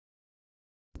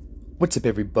What's up,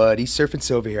 everybody? Surfing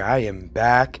Silver here. I am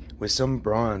back with some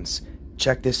bronze.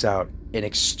 Check this out. An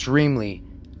extremely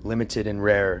limited and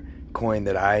rare coin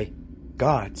that I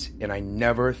got, and I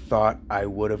never thought I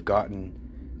would have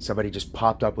gotten. Somebody just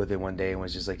popped up with it one day and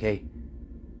was just like, hey,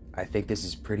 I think this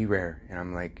is pretty rare. And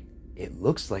I'm like, it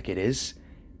looks like it is.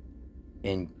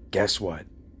 And guess what?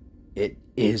 It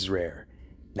is rare.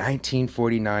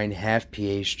 1949 half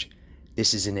piastre.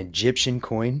 This is an Egyptian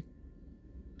coin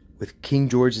with King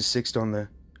George VI on the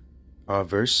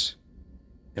verse,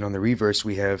 and on the reverse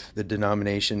we have the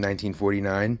denomination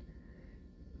 1949,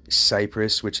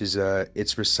 Cyprus, which is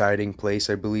its residing place,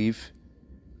 I believe.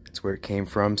 That's where it came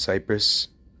from, Cyprus.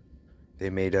 They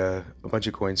made a bunch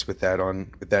of coins with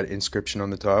that inscription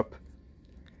on the top,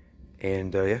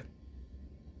 and yeah,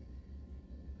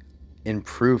 in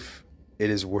proof,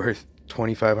 it is worth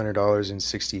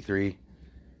 $2,500.63.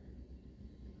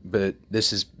 But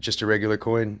this is just a regular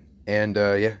coin. And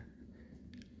yeah,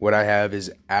 what I have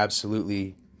is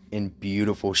absolutely in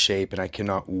beautiful shape, and I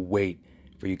cannot wait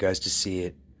for you guys to see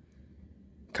it.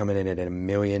 Coming in at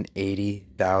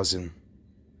 $1,080,000.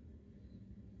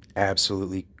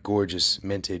 Absolutely gorgeous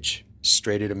vintage,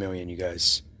 straight at $1 million, you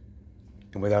guys.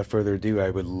 And without further ado, I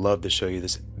would love to show you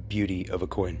this beauty of a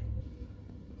coin.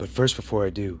 But first, before I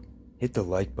do, hit the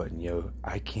like button, yo.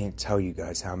 I can't tell you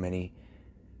guys how many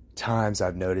times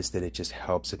I've noticed that it just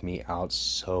helps me out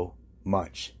so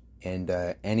much. And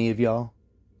any of y'all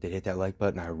that hit that like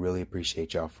button, I really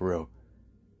appreciate y'all, for real.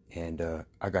 And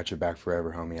I got your back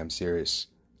forever, homie. I'm serious.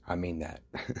 I mean that.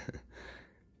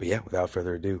 But yeah, without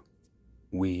further ado,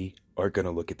 we are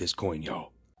gonna look at this coin,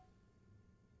 y'all.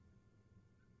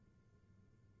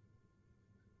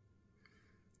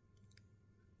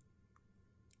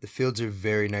 The fields are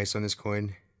very nice on this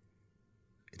coin.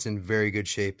 It's in very good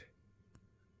shape.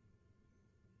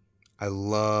 I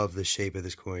love the shape of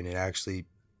this coin. It actually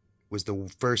was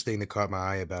the first thing that caught my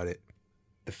eye about it.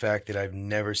 The fact that I've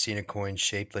never seen a coin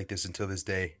shaped like this until this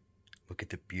day. Look at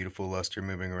the beautiful luster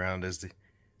moving around as the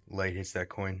light hits that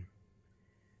coin.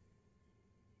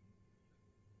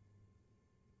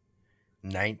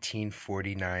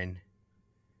 1949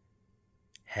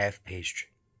 half piastre.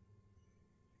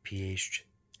 Piastre,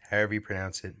 however you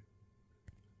pronounce it.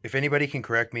 If anybody can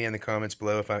correct me in the comments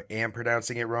below if I am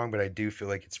pronouncing it wrong, but I do feel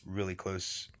like it's really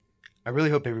close. I really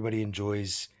hope everybody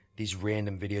enjoys these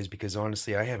random videos, because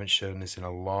honestly, I haven't shown this in a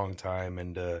long time,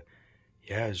 and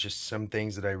yeah, it's just some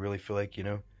things that I really feel like, you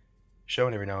know,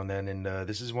 showing every now and then, and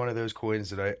this is one of those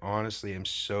coins that I honestly am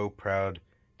so proud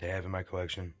to have in my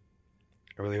collection.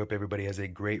 I really hope everybody has a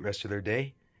great rest of their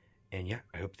day, and yeah,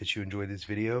 I hope that you enjoyed this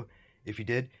video. If you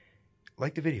did,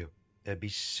 like the video. That'd be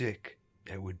sick.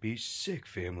 That would be sick,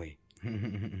 family.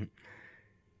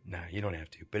 Nah, you don't have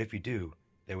to. But if you do,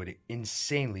 that would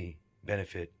insanely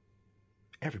benefit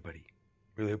everybody.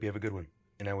 Really hope you have a good one.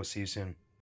 And I will see you soon.